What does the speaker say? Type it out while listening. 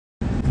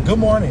Good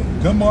morning,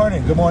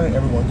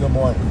 everyone. Good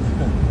morning.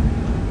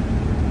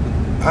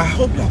 I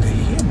hope y'all can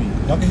hear me.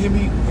 Y'all can hear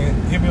me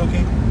and hear me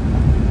okay?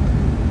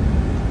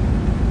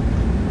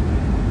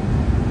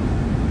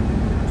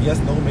 Yes,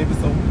 no, maybe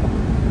so.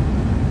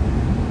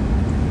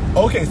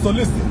 Okay, so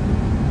listen.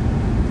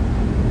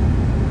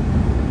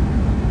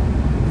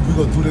 We're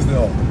gonna do this in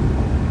order.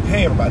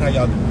 Hey everybody, how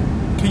y'all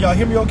doing? Can y'all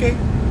hear me okay?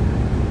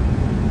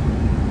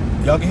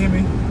 Y'all can hear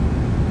me?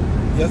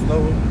 Yes,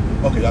 no?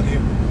 Okay, y'all can hear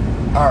me.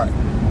 Alright.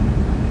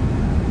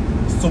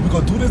 So we're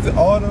gonna do this in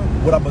order.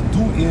 What I'm gonna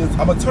do is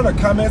I'm gonna turn the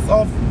comments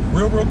off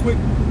real quick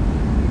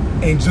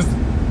and just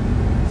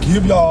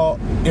give y'all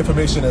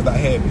information as I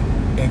have it.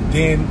 And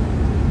then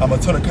I'm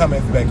gonna turn the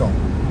comments back on.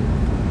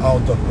 I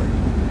don't duck right.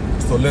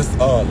 So let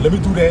me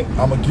do that.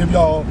 I'm gonna give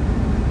y'all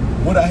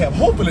what I have.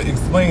 Hopefully it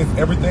explains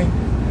everything,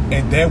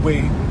 and that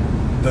way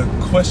the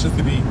questions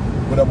can be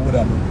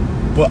whatever.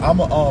 But I'm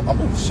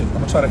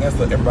gonna try to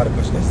answer everybody's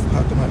questions. That's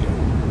how come out here.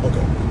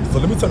 Okay. So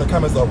let me turn the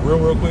comments off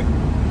real quick.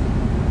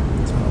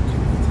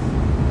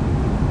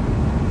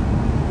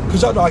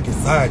 Cause y'all know I get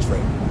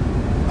sidetracked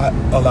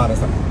a lot of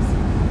times.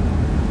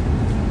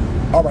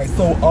 All right,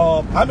 so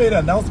I made an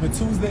announcement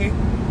Tuesday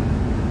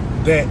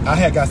that I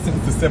had got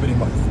sentenced to 70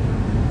 months.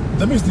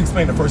 Let me just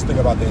explain the first thing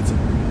about that too.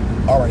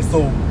 All right,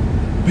 so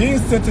being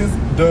sentenced,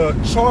 the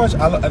charge,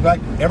 like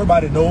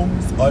everybody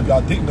knows, or if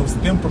y'all didn't know,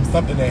 stemmed from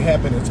something that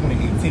happened in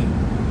 2018.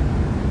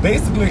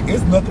 Basically,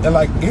 it's nothing,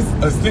 like it's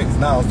a sentence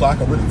now, so I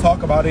can really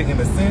talk about it in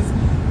a sense.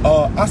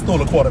 I stole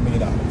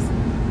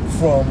 $250,000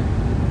 from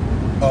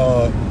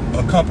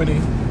a company.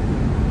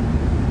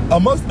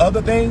 Amongst other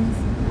things,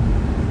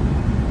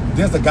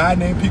 there's a guy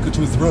named Pikachu.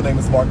 His real name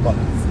is Mark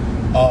Mullins.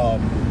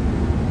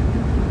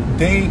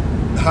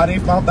 How they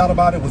found out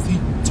about it was he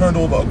turned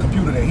over a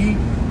computer that he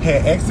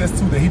had access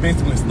to that he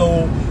basically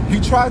stole.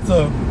 He tried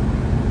to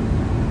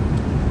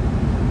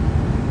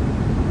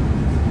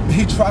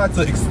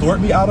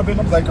extort me out of it.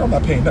 I was like, girl, I'm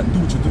not paying nothing. Do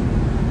what you do.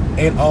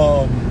 And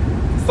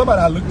somebody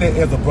I looked at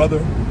as a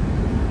brother,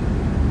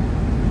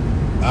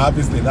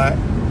 obviously not,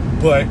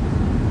 but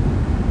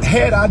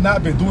had I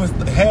not been doing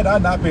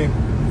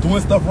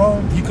stuff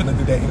wrong, he couldn't have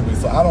did that anyway.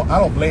 So I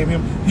don't blame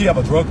him. He have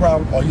a drug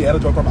problem, or he had a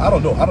drug problem. I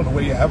don't know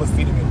where he at. I haven't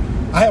seen him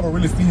I haven't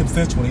really seen him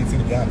since 2018,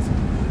 to be honest with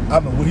you. I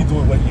don't know what he's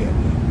doing, what he at,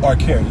 or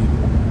care either.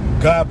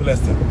 God bless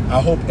him.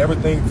 I hope he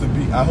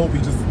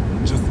just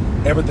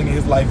everything in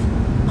his life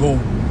go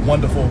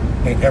wonderful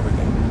and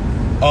everything.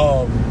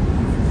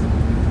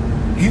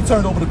 He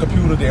turned over the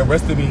computer. They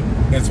arrested me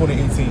in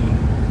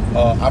 2018.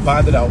 I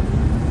bonded out.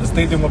 The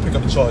state didn't want to pick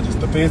up the charges.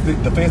 The feds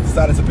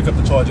decided to pick up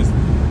the charges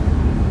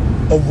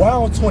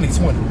around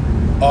 2020.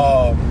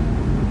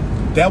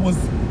 That was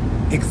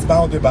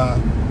expounded by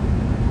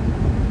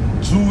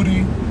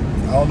Judy. I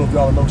don't know if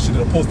y'all remember, she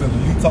did a post in the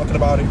league talking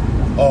about it,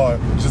 or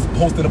just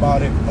posted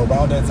about it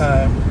around that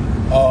time.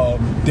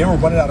 They were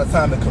running out of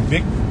time to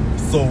convict,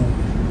 so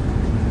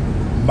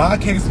my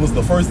case was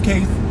the first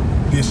case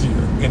this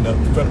year in the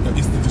Federal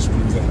Eastern District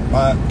of Louisiana.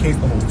 My case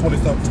number was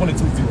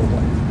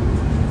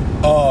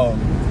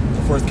 2201.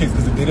 The first case,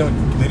 because they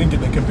didn't get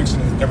the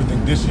conviction and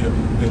everything this year,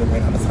 they done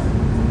ran out of time.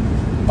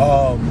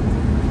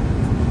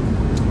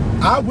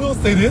 I will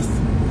say this,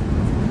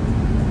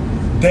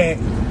 that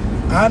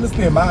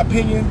honestly, in my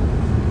opinion,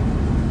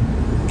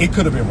 it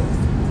could have been worse,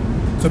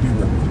 to be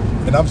real.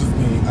 And I'm just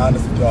being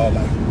honest with y'all,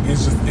 like, it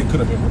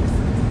could have been worse.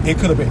 It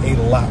could have been a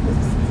lot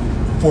worse.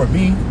 For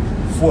me,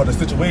 for the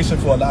situation,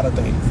 for a lot of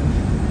things.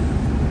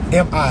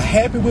 Am I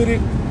happy with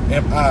it?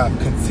 Am I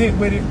content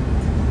with it?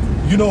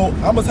 You know,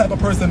 I'm a type of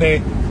person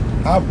that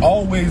I've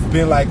always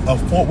been like a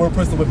forward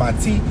person with my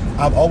T.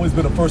 I've always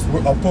been a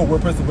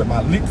forward person with my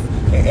licks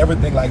and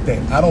everything like that.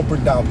 I don't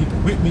bring down people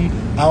with me.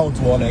 I don't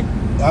do all that.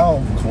 I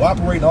don't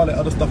cooperate and all that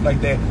other stuff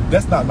like that.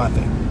 That's not my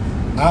thing.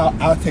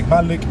 I'll take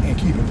my lick and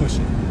keep it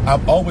pushing.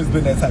 I've always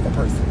been that type of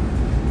person.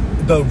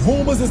 The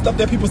rumors and stuff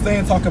that people say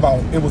and talk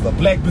about, it was a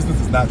black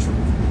business, is not true.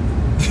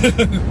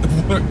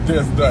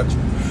 That's not true.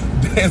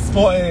 As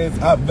far as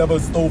I've never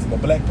stole from a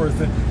black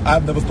person,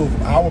 I've never stole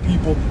from our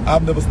people,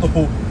 I've never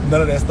stole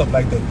none of that stuff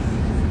like that.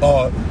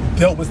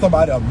 Dealt with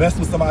somebody or messed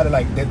with somebody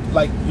like that,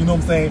 like, you know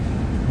what I'm saying?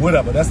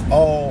 Whatever. That's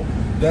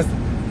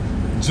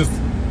just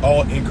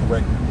all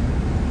incorrect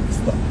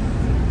stuff.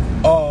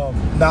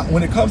 Now,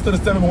 when it comes to the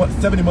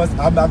 70 months,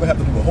 I'm not gonna have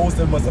to do the whole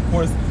 7 months. Of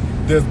course,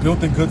 there's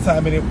built-in good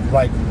time in it,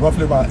 like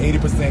roughly around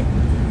 80%.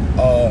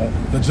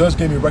 The judge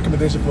gave me a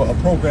recommendation for a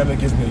program that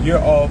gives me a year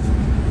off,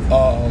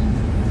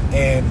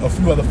 and a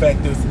few other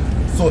factors.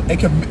 So it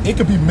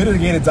can be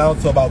mitigated down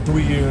to about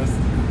 3 years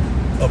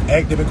of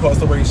active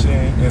incarceration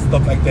and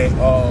stuff like that.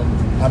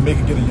 I may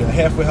get a year and a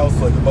half with house,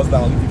 so it can bust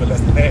down even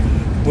less than that.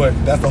 But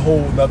that's a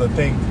whole nother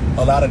thing.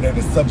 A lot of that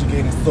is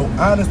subjugated. So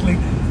honestly,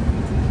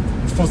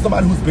 for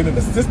somebody who's been in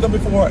the system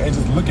before and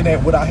just looking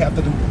at what I have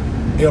to do,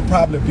 it'll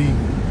probably be,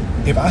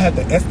 if I had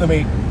to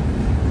estimate,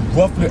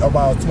 roughly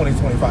around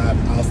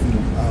 2025, I'll see the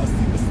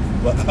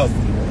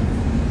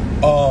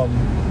world.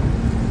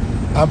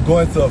 I'm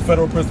going to a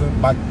federal prison.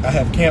 I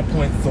have camp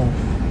points, so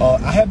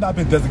I have not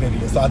been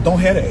designated yet, so I don't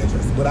have the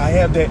address. But I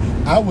have that.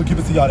 I will give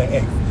it to y'all that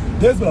X.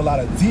 there's been a lot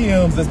of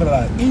DMs, there's been a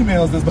lot of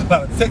emails, there's been a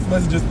lot of text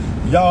messages.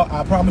 Y'all,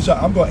 I promise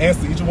y'all, I'm gonna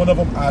answer each one of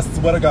them. I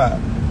swear to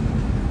God.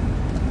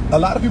 A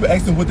lot of people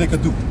asking what they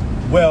could do.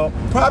 Well,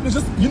 probably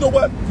just, you know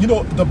what? You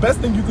know, the best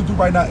thing you could do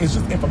right now is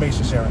just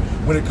information sharing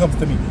when it comes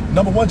to me.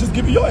 Number one, just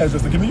give me your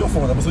address and give me your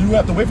phone number. So you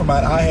have to wait for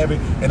mine. I have it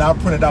and I'll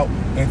print it out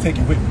and take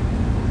it with me.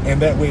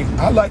 And that way,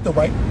 I like to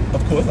write.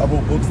 Of course, I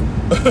wrote books.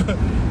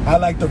 I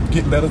like to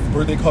get letters,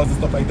 birthday cards and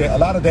stuff like that. A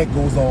lot of that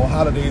goes on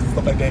holidays and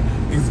stuff like that.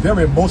 It's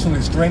very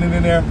emotionally straining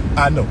in there.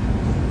 I know.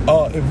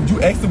 If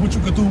you ask them what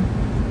you could do,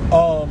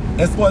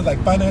 as far as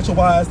like financial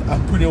wise,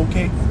 I'm pretty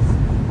okay.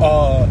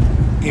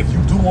 If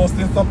you do want to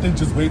send something,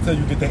 just wait till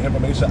you get that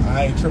information.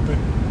 I ain't tripping.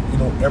 You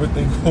know,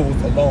 everything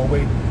goes a long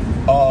way.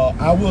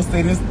 I will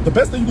say this. The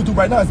best thing you can do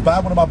right now is buy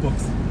one of my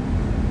books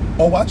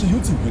or watch a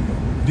YouTube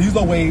video. These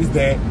are ways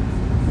that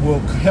will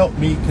help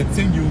me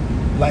continue,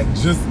 like,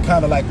 just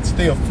kind of like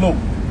stay afloat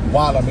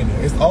while I'm in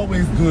there. It's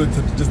always good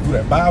to just do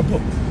that. Buy a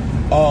book.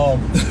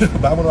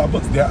 Buy one of my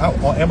books. They're out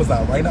on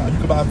Amazon right now. You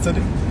can buy them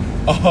today.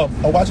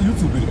 Or watch a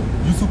YouTube video.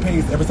 YouTube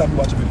pays every time you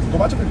watch a video. Go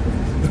watch a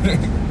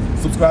video.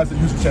 Subscribe to the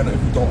YouTube channel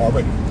if you don't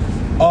already.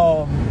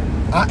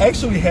 I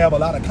actually have a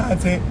lot of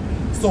content.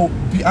 So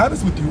be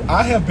honest with you,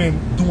 I have been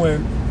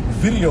doing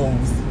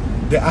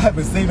videos that I have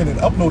been saving and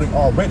uploading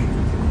already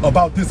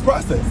about this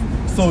process.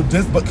 So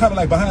just, but kind of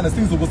like behind the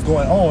scenes of what's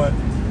going on,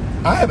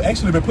 I have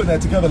actually been putting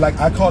that together. Like,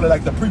 I call it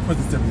like the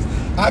pre-prison series.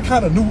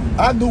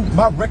 I knew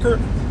my record,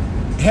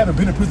 having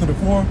been in prison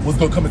before, was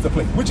gonna come into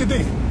play, which it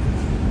did.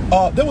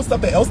 There was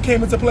something else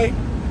came into play.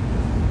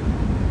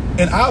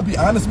 And I'll be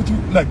honest with you,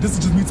 like, this is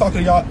just me talking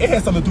to y'all. It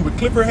has something to do with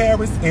Clifford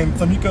Harris and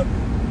Tamika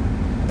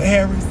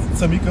Harris.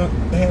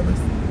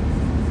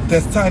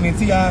 That's Tiny and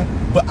T.I.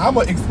 But I'm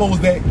going to expose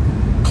that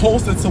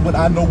closer to when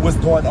I know what's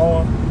going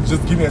on.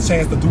 Just give me a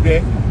chance to do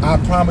that. I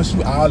promise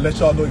you, I'll let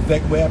y'all know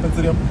exactly what happened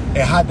to them and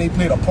how they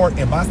played a part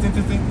in my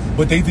sentencing.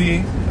 But they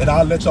did, and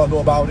I'll let y'all know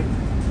about it.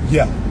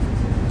 Yeah.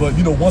 But,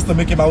 you know, once the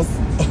Mickey Mouse,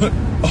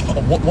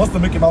 once the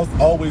Mickey Mouse,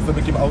 always the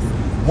Mickey Mouse.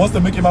 Once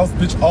the Mickey Mouse,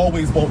 bitch,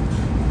 always won't.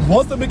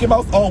 Once the Mickey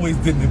Mouse, always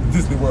did in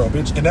Disney World,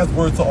 bitch. And that's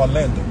word to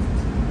Orlando.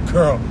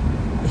 Girl,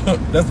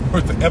 that's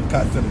word to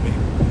Epcot Center, baby.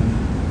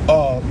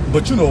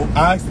 But you know,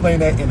 I'll explain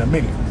that in a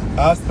minute.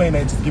 I'll explain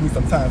that. Just give me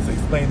some time to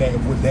explain that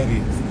and what that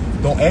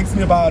is. Don't ask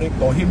me about it.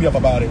 Don't hit me up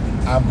about it.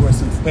 I'm going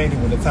to explain it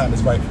when the time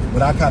is right.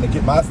 When I kind of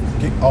get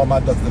all my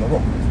ducks in a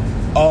row.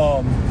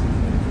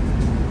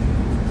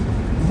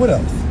 What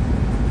else?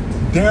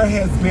 There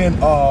has been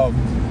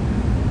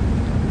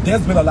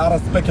there's been a lot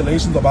of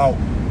speculations about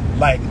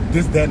like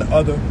this, that, and the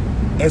other.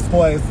 As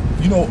far as,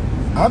 you know,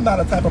 I'm not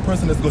a type of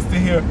person that's gonna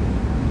sit here.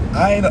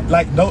 I ain't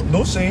like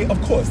no shade.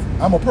 Of course,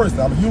 I'm a person.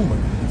 I'm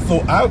human.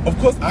 So of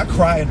course I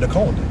cry in the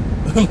corner.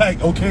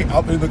 Like, okay,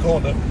 I'm in the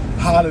corner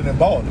hollering and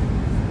bawling.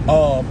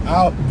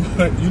 But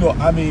you know,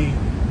 I mean,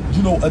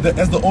 you know,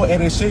 as the old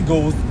adage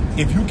goes,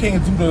 if you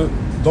can't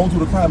don't do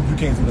the crime, you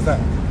can't do the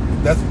time.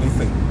 That's what they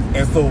say.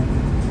 And so,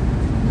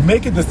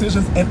 making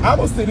decisions, and I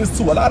will say this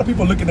too. A lot of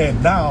people looking at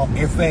it now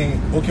and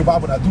saying, okay, why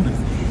would I do this?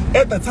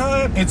 At the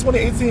time, in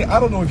 2018, I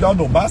don't know if y'all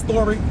know my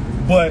story,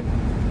 but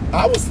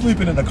I was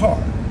sleeping in the car.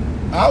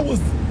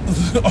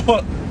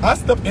 I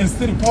slept in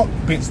City Park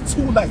bench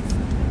 2 nights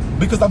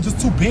because I'm just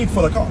too big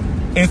for the car,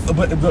 and for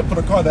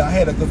the car that I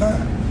had at the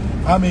time.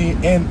 I mean,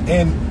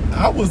 and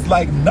I was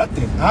like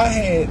nothing. I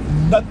had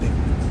nothing,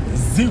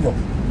 zero.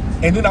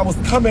 And then I was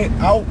coming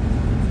out,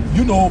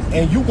 you know,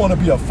 and you want to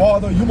be a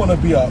father, you want to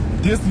be a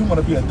this, you want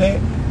to be a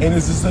that, and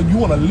it's just like you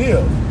want to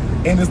live.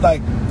 And it's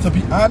like, to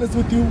be honest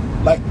with you,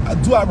 like,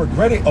 do I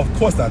regret it? Of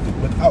course I do,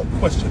 without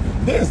question.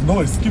 There's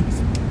no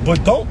excuse.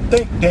 But don't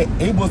think that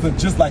it wasn't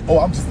just like, oh,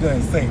 I'm just there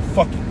and saying,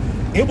 fuck it.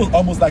 It was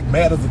almost like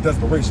matters of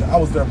desperation. I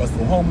was very much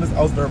so homeless.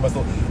 I was very much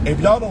so. If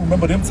y'all don't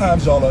remember them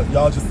times, y'all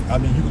just, I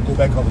mean, you can go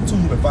back on the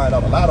tube and find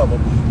out a lot of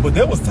them. But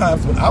there was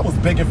times when I was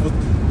begging for,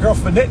 girl,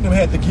 Finette and them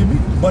had to give me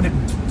money.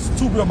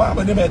 Two Real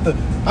Mama and them had to,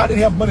 I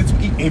didn't have money to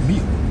eat a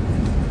meal.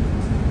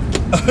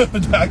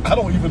 I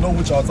don't even know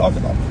what y'all talking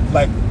about.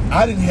 Like,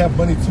 I didn't have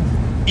money to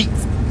eat.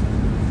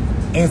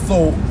 And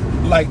so,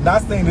 like,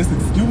 not saying this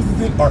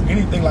excuses it or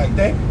anything like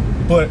that,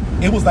 but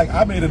it was like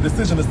I made a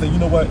decision to say, you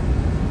know what,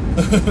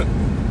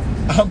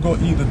 I'm going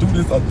to either do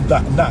this or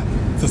not,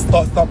 to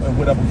start something,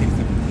 whatever case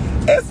it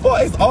is. As far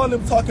as all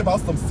them talking about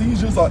some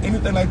seizures or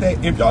anything like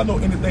that, if y'all know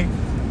anything,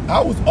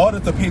 I was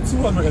ordered to pay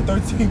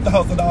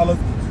 $213,000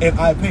 and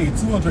I paid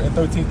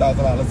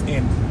 $213,000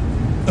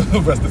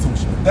 in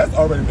restitution. That's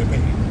already been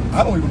paid.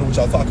 I don't even know what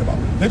y'all talking about.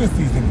 They didn't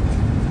seize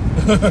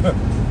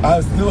anything.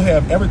 I still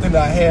have everything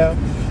that I have.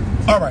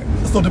 All right,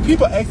 so the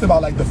people ask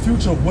about like the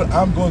future, what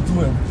I'm going to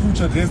do in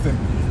future this, and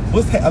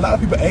a lot of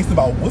people ask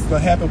about what's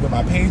going to happen with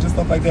my page and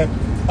stuff like that.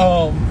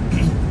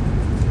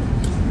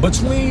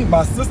 Between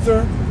my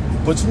sister,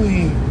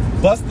 between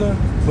Buster,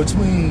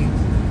 between,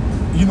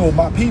 you know,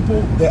 my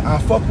people that I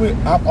fuck with,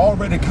 I've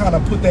already kind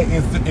of put that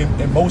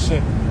in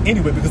motion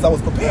anyway, because I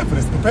was prepared for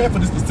this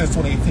since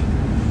 2018.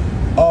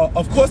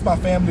 Of course, my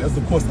family is,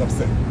 of course,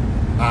 upset.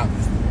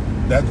 Obviously.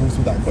 That goes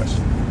without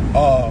question.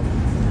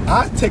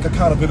 I take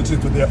accountability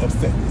for their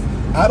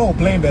upsetness. I don't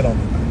blame that on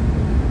me.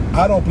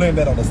 I don't blame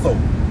that on the soul.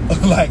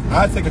 Like,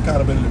 I take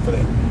accountability for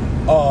that.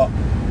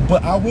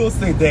 But I will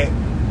say that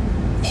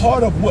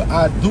part of what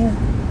I do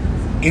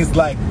is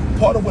like,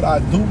 part of what I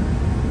do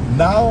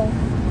now,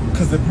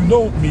 because if you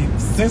know me,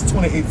 since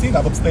 2018,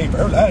 I've abstained for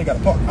everything. I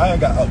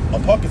ain't got a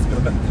parking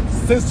skill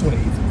since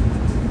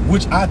 2018,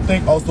 which I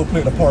think also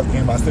played a part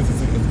in my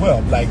sentencing as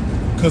well. Like,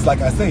 because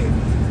like I said,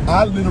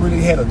 I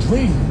literally had a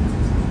dream.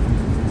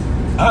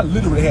 I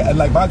literally had,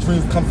 like, my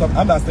dreams come up.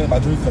 I'm not saying my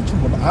dreams come true,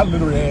 but I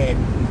literally had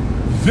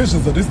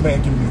visions of this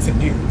man giving me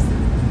 10 years.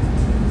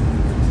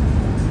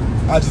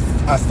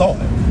 I saw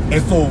it.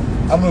 And so,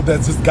 I don't know if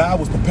that's just God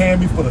was preparing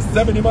me for the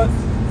 70 months,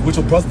 which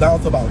will bust down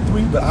to about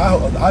 3, but I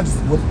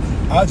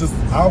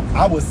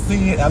was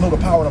seeing, I know the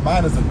power of the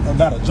mind is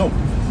not a joke.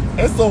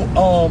 And so,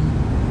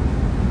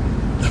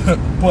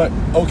 but,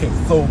 okay,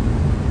 so,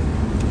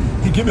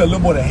 he gave me a little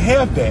more than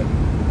half that,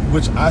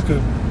 which I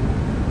could,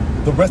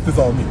 the rest is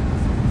on me.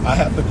 I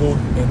have to go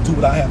and do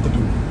what I have to do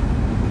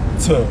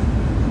to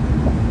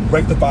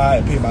rectify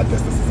and pay my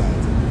debts to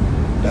society.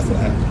 That's what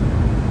I have to do.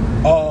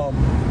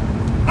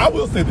 I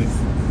will say this.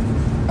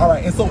 All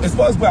right, and so as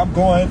far as where I'm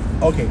going,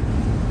 okay,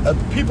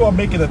 people are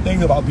making a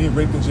thing about being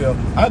raped in jail.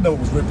 I know it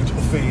was raped in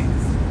jail phase.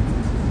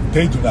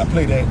 They do not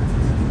play that.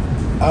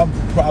 I'm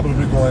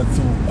probably going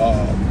to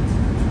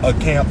a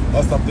camp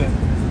or something,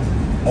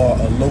 or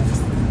a low,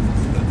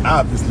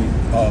 obviously,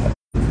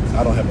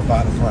 I don't have a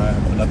violent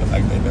crime or nothing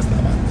like that.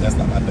 That's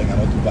not my thing. I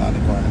don't do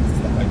violent crimes and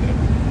stuff like that.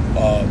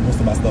 Most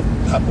of my stuff,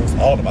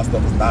 all of my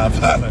stuff is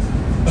non-violent.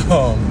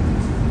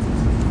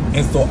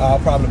 And so I'll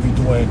probably be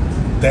doing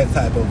that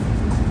type of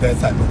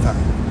time.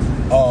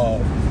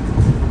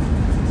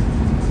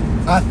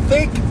 I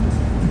think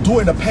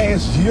during the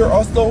past year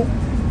or so,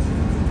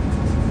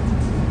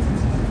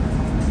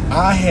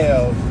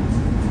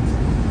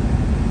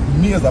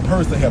 me as a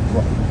person have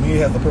grown.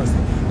 Me as a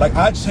person. Like,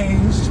 I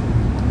changed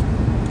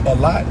a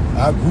lot.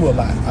 I grew a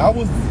lot. I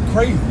was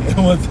crazy at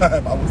one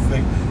time, I would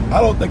say. I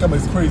don't think I'm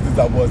as crazy as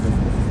I was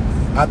before.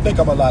 I think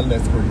I'm a lot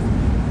less crazy.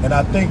 And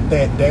I think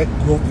that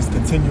growth is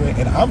continuing,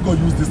 and I'm going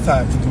to use this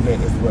time to do that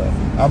as well.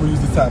 I'm going to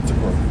use this time to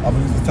grow. I'm going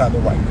to use this time to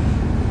write.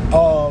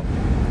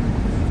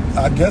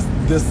 I guess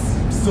this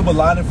silver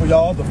lining for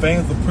y'all, the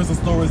fans of prison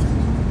stories,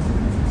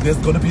 there's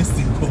going to be a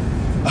sequel.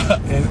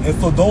 and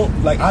so don't,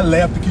 like, I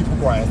laugh to keep from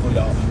crying, so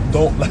y'all,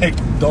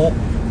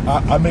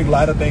 I make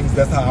light of things.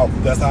 That's how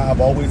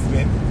I've always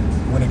been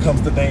when it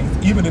comes to things.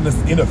 Even in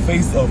the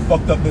face of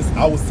fucked upness,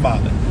 I was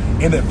smiling.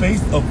 In the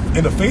face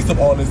of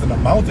all this and the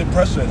mountain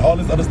pressure and all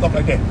this other stuff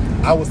like that,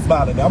 I was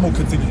smiling. I'm gonna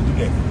continue to do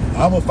that.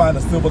 I'm gonna find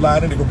a silver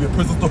lining. There's gonna be a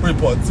prison story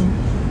part 2.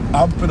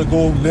 I'm gonna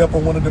go lay up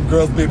on one of them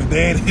girls' baby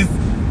daddies,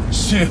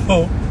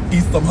 chill,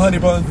 eat some honey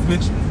buns,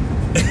 bitch,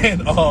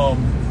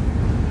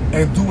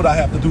 and do what I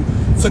have to do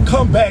to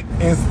come back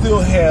and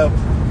still have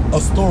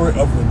a story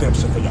of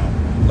redemption for y'all.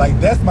 Like,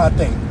 that's my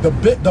thing. The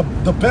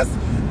best.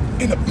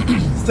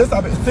 Since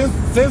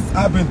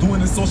I've been doing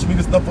this social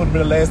media stuff for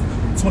the last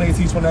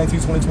 2018, 2019,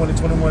 2020,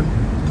 21,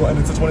 going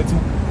into 22,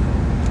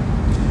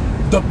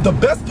 the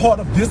best part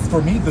of this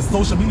for me, the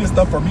social media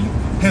stuff for me,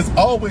 has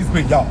always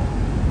been y'all.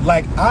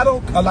 Like,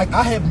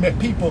 I have met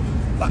people,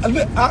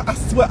 I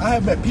swear I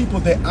have met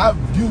people that I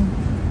view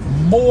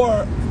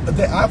more,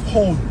 that I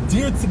hold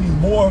dear to me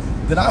more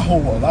than I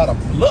hold a lot of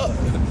blood.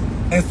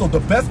 And so the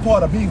best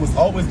part of me was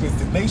always been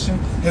Sick Nation,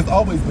 has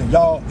always been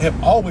y'all,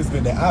 have always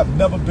been there. I've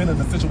never been in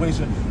a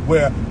situation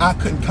where I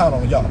couldn't count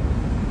on y'all.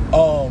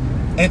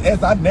 And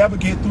as I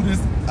navigate through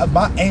this,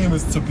 my aim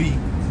is to be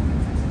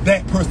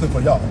that person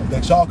for y'all,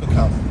 that y'all can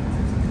count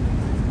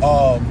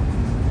on.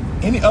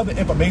 Any other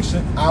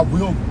information, I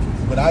will,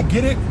 when I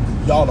get it,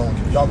 y'all don't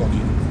get it. Y'all gonna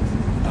get it.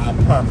 I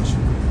promise you.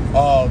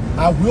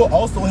 I will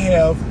also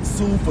have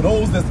soon, for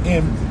those that's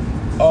in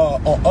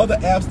on other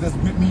apps that's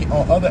with me,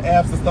 on other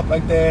apps and stuff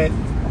like that,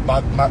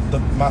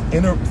 my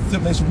inner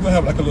Sick Nation, we're gonna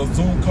have like a little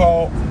Zoom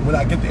call when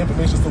I get the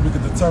information so we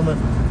can determine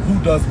who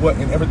does what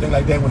and everything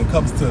like that when it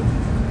comes to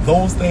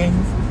those things.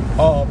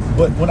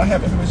 But when I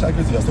have information, I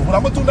get to y'all. So what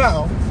I'm gonna do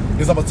now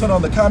is I'm gonna turn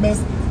on the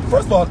comments.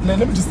 First of all, let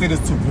me just say this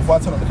too before I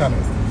turn on the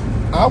comments.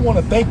 I want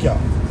to thank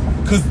y'all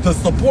because the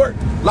support,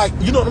 like,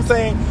 you know what I'm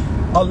saying.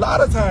 A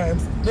lot of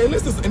times, and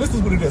this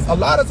is what it is. A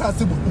lot of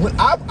times, when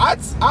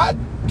I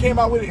came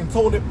out with it and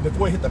told it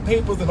before it hit the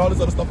papers and all this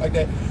other stuff like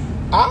that,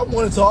 I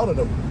wanted to honor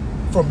them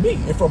from me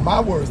and from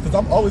my words, because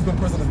I've always been a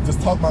person to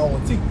just talk my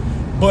own teeth.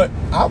 But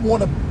I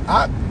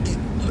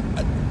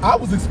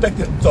was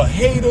expecting the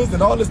haters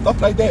and all this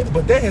stuff like that,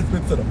 but that has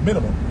been to the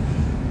minimum.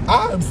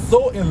 I am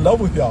so in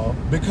love with y'all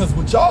because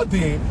what y'all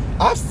did,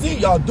 I've seen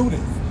y'all do this.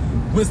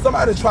 When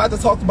somebody tried to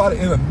talk about it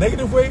in a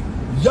negative way,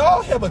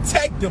 y'all have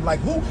attacked them. Like,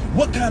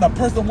 what kind of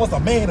person wants a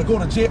man to go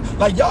to jail?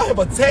 Like, y'all have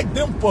attacked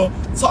them for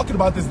talking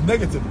about this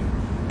negatively.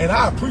 And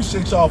I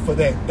appreciate y'all for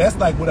that. That's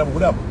like whatever.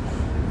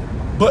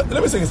 But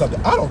let me say something.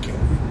 I don't care.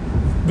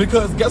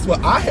 Because guess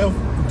what? I have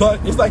done,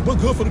 it's like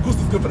what's good for the goose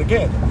is good for the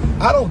gander.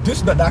 I don't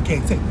dish nothing I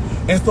can't take.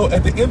 And so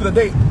at the end of the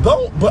day,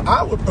 but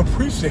I would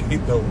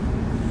appreciate though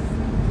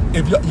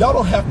if y'all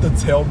don't have to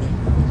tell me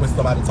when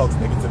somebody talks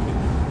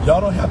negativity. Y'all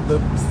don't have to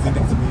send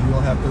it to me. You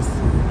don't have to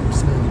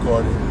screen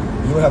record it.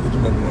 You don't have to do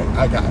none of that.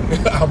 I got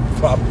it. I'm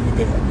probably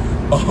there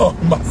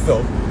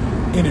myself.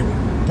 Anyway,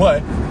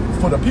 but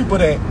for the people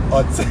that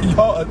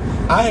y'all,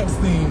 I have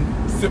seen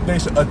Sip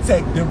Nation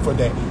attack them for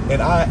that,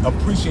 and I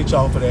appreciate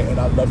y'all for that, and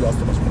I love y'all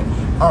so much for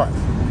that. All right,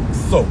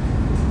 so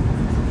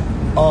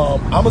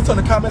I'm gonna turn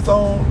the comments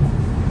on.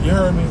 You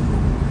heard me?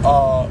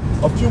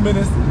 A few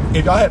minutes.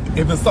 If y'all have,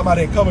 if it's something I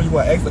didn't cover, you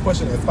want to ask the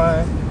question, that's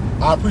fine.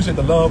 I appreciate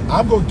the love.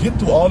 I'm gonna get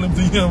through all them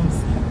DMs,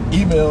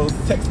 emails,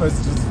 text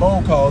messages,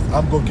 phone calls.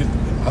 I'm gonna get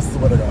through them. I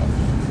swear to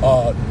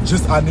God.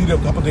 Just I need a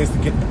couple days to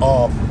get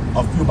a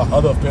few of my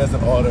other affairs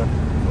in order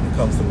when it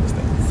comes to this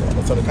thing. So I'm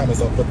gonna turn the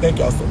comments off. But thank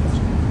y'all so much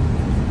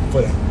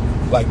for that.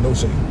 Like, no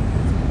shade.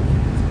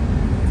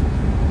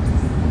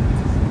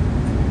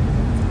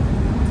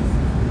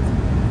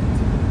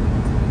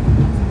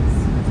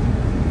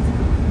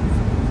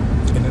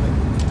 And then,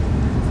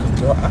 cause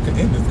girl, I could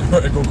end this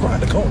girl and go cry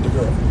to the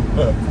girl.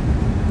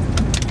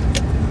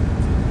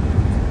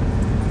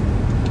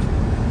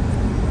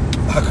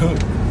 I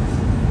could.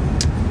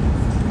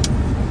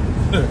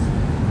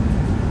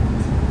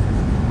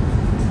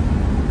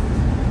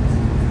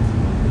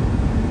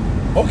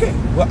 Okay,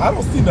 well, I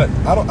don't see nothing.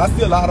 I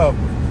see a lot of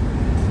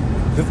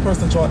this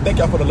person trying. Thank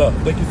y'all for the love.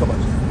 Thank you so much.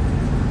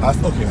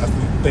 Okay, I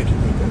see. Thank you.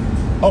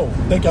 Oh,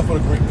 thank y'all for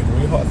the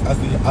green hearts. I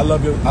see. I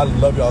love you. I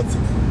love y'all too.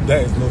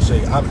 That is no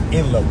shade. I'm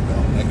in love with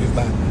y'all. Like, it's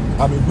not.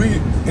 I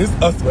mean, it's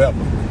us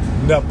forever.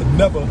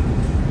 Never.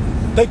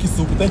 Thank you,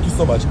 Super. Thank you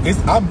so much.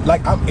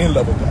 I'm in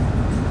love with y'all.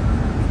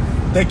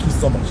 Thank you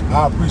so much.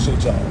 I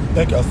appreciate y'all.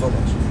 Thank y'all so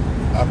much.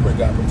 I pray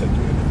God protect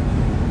you.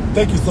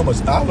 Thank you so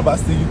much. Olive, I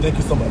see you. Thank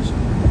you so much.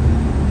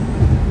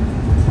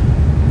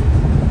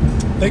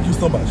 Thank you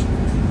so much.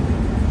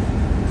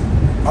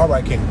 All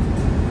right, King.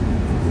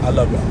 I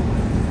love y'all.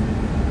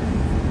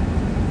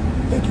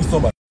 Thank you so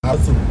much.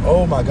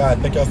 Oh my God.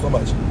 Thank y'all so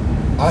much.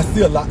 I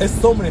see a lot. It's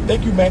so many.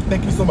 Thank you, Mac.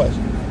 Thank you so much.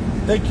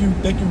 Thank you,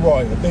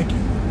 Roy. Thank you.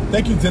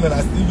 Thank you, Dylan.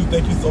 I see you.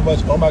 Thank you so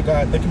much. Oh my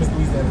God. Thank you, Miss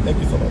Louisiana. Thank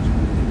you so much.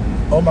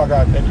 Oh my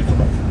God, thank you so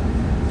much.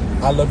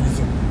 I love you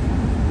too.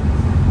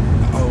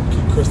 I'll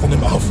keep cursing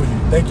them out for you.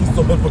 Thank you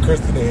so much for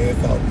cursing their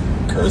ass out.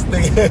 Curse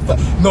their ass out.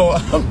 No,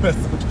 I'm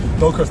messing with you.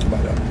 Don't curse them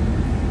out.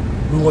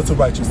 We want to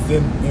write you.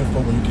 Send info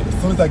when you get it.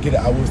 As soon as I get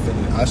it, I will send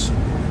it.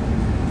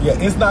 Yeah,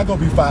 it's not going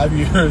to be 5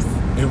 years.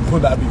 It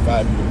will not be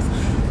 5 years.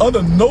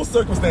 Under no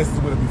circumstances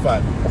will it be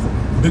 5 years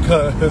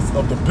because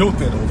of the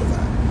built-in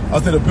overtime.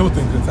 I'll say the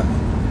built-in good time.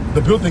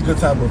 The built-in good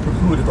time will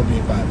preclude it from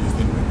being 5 years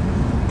anyway.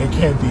 It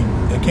can't be.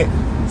 It can't.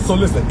 So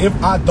listen, if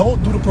I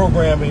don't do the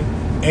programming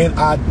and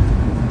I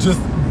just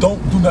don't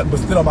do nothing but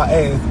sit on my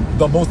ass,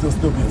 the most it'll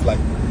still be is like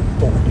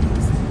 4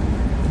 years.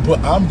 But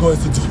I'm going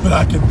to do what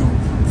I can do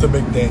to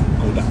make that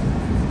go down.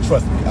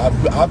 Trust me,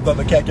 I've done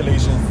the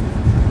calculations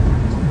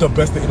the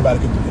best that anybody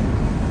can do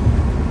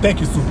that. Thank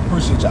you, Super.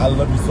 Appreciate you. I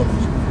love you so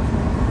much.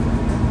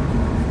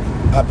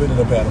 I've been in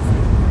the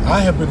battlefield.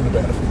 I have been in the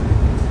battlefield.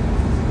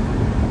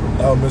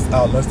 I'll miss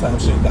our lunchtime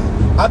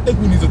shakedown. I think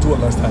we need to do a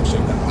lunchtime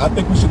shakedown. I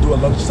think we should do a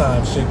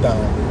lunchtime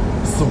shakedown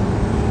soon.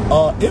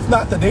 If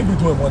not, today we're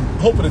doing one.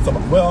 Hopefully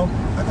tomorrow. Well,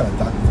 I got a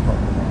doctor's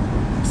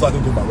appointment, so I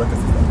can do my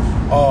records and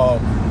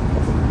stuff.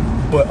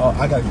 But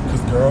I got to,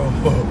 cause girl,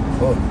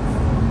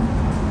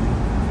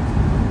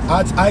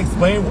 I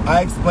explained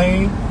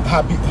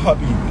Habibi.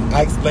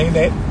 I explained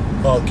that.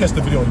 Catch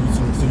the video on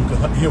YouTube so you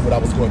can hear what I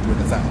was going through at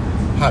the time.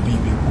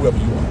 Habibi, whoever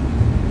you are.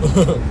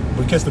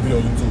 But catch the video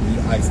on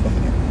YouTube. I explained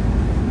that.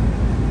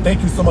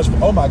 Thank you so much for,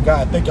 oh my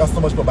God, thank y'all so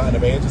much for buying the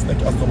badges.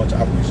 Thank y'all so much.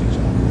 I appreciate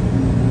y'all.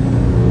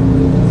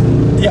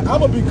 Yeah,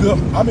 I'm gonna be good.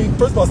 I mean,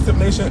 first of all, Sip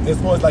Nation, as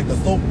far as like the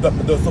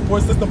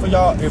support system for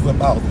y'all is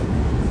amazing.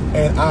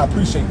 And I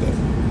appreciate that.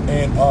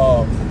 And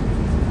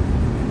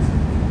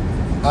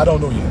I don't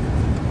know yet.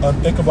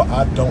 Unthinkable,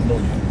 I don't know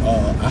yet.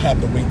 I have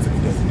to wait to be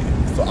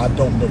designated. So I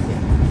don't know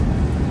yet.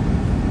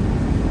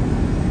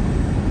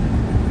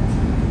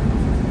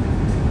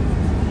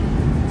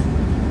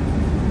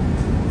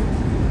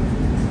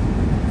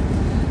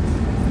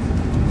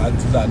 I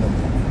do not know.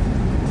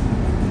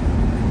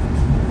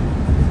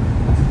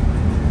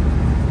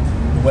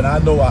 When I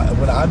know,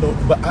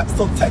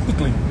 so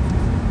technically,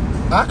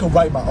 I can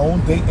write my own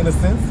date in a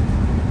sense,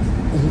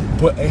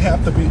 but it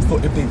have to be, so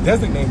if they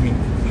designate me,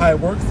 how it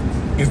works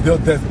is they'll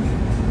designate,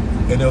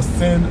 and they'll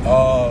send,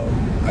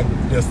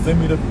 they'll send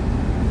me the,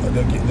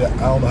 they'll get,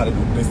 I don't know how to do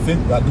it, I do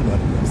know how to do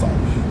it, I'm sorry.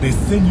 They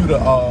send you the,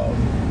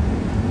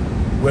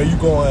 where you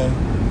going,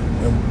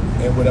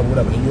 and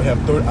whatever, and you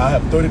have I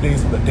have 30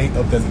 days from the date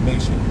of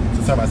designation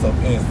to turn myself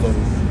in. So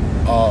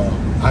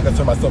I can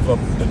turn myself up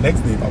the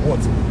next day if I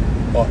want to,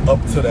 or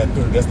up to that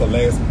 30. That's the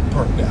last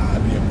perk that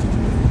I'll be able to do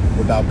it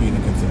without being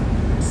in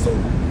contempt. So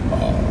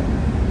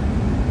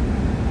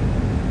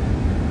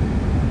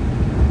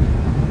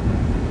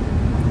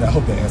I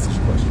hope that answers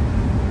your question.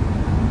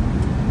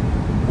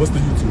 What's the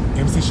YouTube?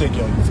 MC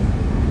Shakie on YouTube.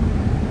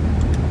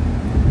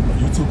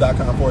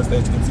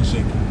 YouTube.com/MC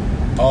Shakie.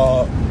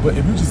 But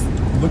if you just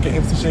look at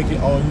MC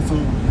Shakie on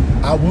YouTube,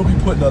 I will be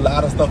putting a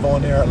lot of stuff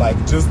on there, like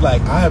just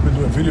like I have been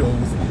doing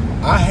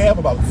videos. I have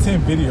about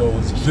 10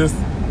 videos, just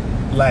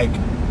like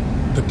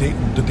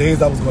the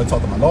days I was going to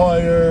talk to my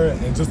lawyer,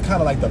 and just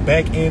kind of like the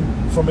back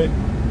end from it,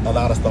 a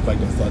lot of stuff like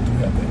that. So I do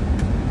have that.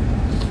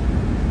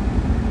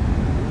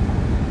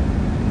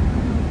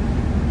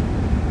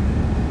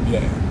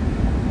 Yeah.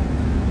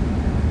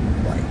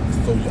 Right.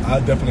 So I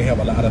definitely have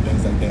a lot of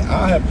things like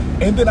that.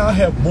 And then I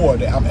have more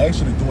that I'm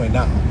actually doing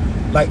now.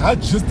 Like I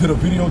just did a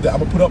video that I'm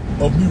gonna put up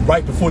of me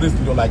right before this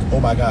video. Like, oh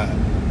my God,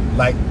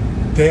 like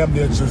damn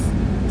near just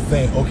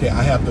saying, okay,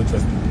 I have to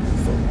address people.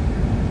 So,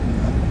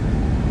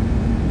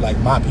 like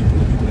my people,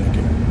 the people that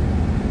care.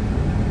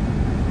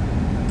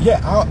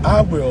 Yeah,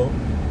 I will.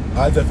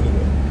 I definitely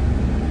will.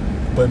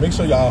 But make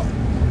sure y'all.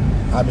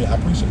 I mean, I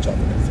appreciate y'all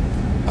for that.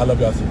 I love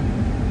y'all too.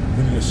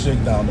 We need to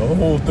shake down the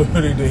whole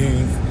 30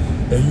 days,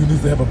 and you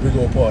need to have a big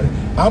old party.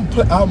 I'm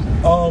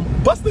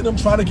busting them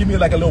trying to give me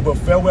like a little bit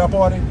of farewell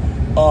party.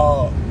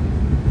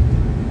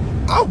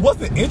 I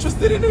wasn't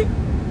interested in it,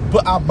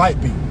 but I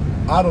might be.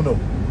 I don't know,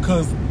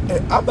 cause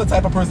I'm the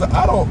type of person,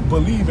 I don't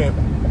believe in,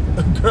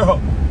 girl,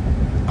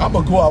 I'm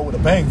gonna go out with a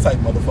bang type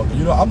motherfucker.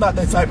 You know, I'm not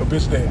that type of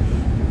bitch that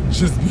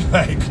just be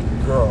like,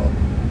 girl,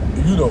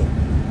 you know,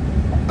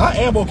 I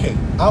am okay.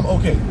 I'm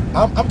okay.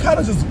 I'm kind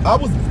of just,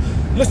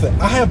 listen,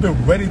 I have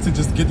been ready to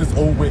just get this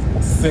over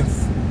with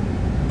since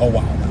a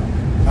while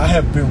now. I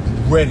have been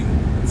ready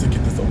to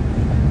get this over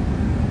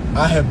with.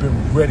 I have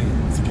been ready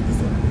to get this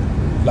over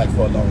with, like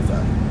for a long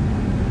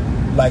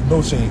time. Like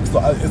no shame. So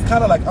it's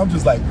kind of like I'm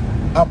just like,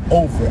 I'm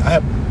over it.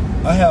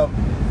 I have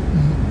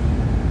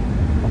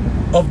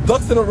of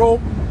ducks in a row.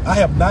 I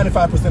have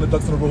 95% of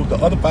ducks in a row. The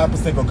other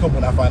 5% gonna come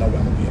when I find out where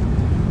I'm gonna be at.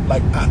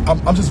 Like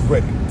I'm just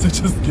ready to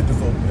just get this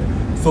over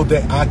with, so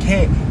that I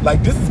can't.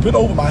 Like this has been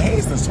over my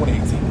head since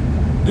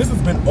 2018. This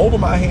has been over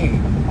my head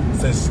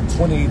since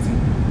 2018.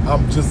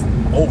 I'm just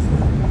over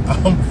it.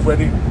 I'm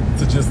ready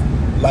to just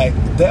like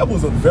that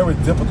was a very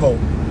difficult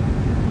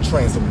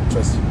transfer.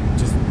 Just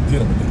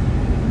dealing with it.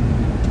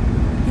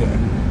 Yeah.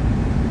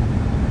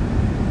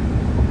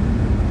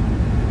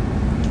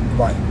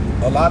 Right.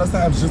 A lot of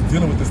times just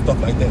dealing with this stuff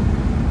like that.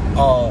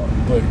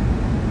 But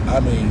I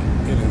mean,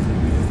 it is what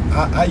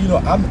it is. You know,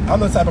 I'm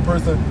the type of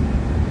person,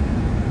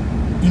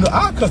 you know,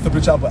 I'll cuss the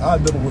bitch out, but I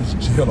never wish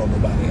jail on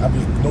nobody. I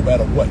mean, no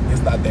matter what,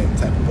 it's not that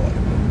type of party.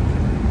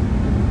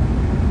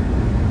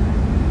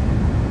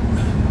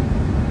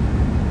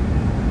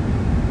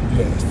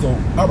 Yeah, so,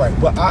 all right.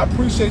 Well, I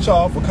appreciate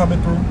y'all for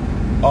coming through.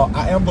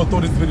 I am going to throw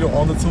this video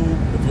on the tube.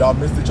 If y'all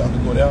missed it, y'all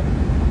can go there.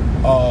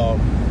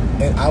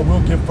 And I will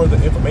give further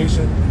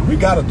information. We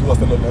got to do us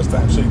a little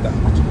lunchtime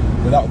shakedown,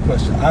 without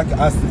question. We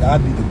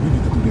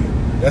need to do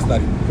that. That's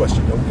not even a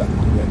question, though. We got to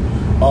do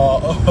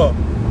that.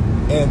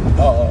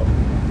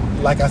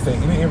 And like I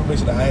said, any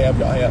information that I have,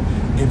 y'all have.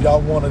 If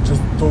y'all want to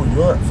just throw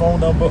your phone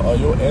number or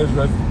your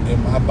address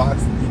in my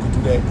box, you can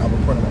do that. I'm going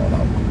to print them all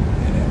out.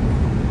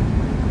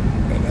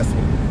 And that's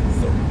what it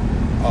is. So,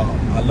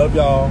 I love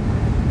y'all.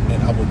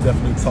 And I will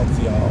definitely talk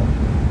to y'all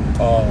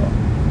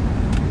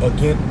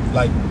again,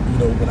 like, you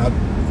know, when I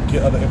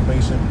get other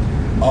information.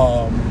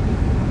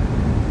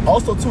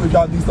 Also, too, if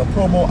y'all need some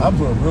promo, I'm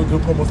doing real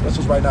good promo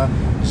specials right now.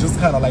 It's just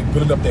kind of like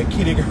building up that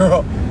kitty,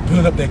 girl.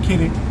 Building up that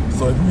kitty.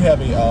 So if you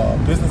have a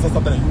business or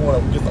something and you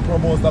want to get some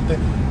promo or something,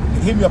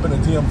 hit me up in the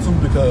DM, too,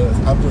 because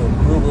I'm doing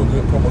real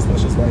good promo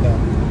specials right now.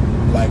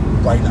 Like,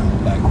 right now.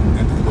 Like,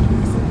 at the end of the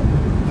day. So,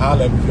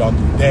 holla if y'all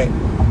do that.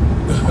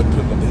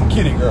 Building up that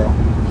kitty, girl.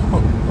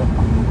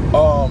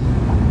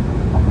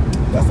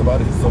 That's about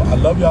it. So I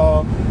love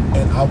y'all,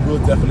 and I will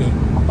definitely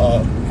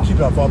keep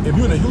you informed. If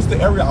you're in the Houston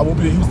area, I will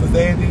be in Houston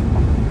Sandy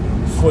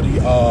for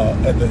the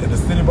at the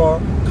City Bar.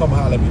 Come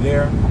holler at me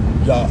there,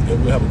 y'all,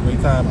 and we'll have a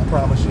great time. I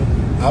promise you.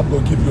 I'm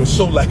gonna give you a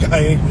show like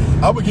I'm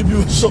gonna give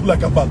you a show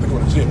like I'm about to go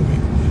to jail,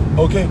 baby.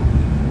 Okay?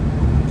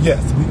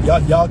 Yes,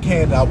 y'all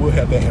can. And I will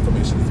have that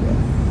information as well.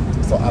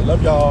 So I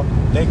love y'all.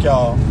 Thank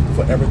y'all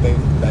for everything.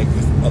 Like,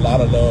 it's a lot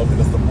of love and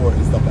the support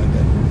and stuff like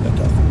that. Thank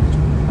y'all so much.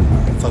 All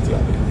right, talk to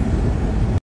y'all later.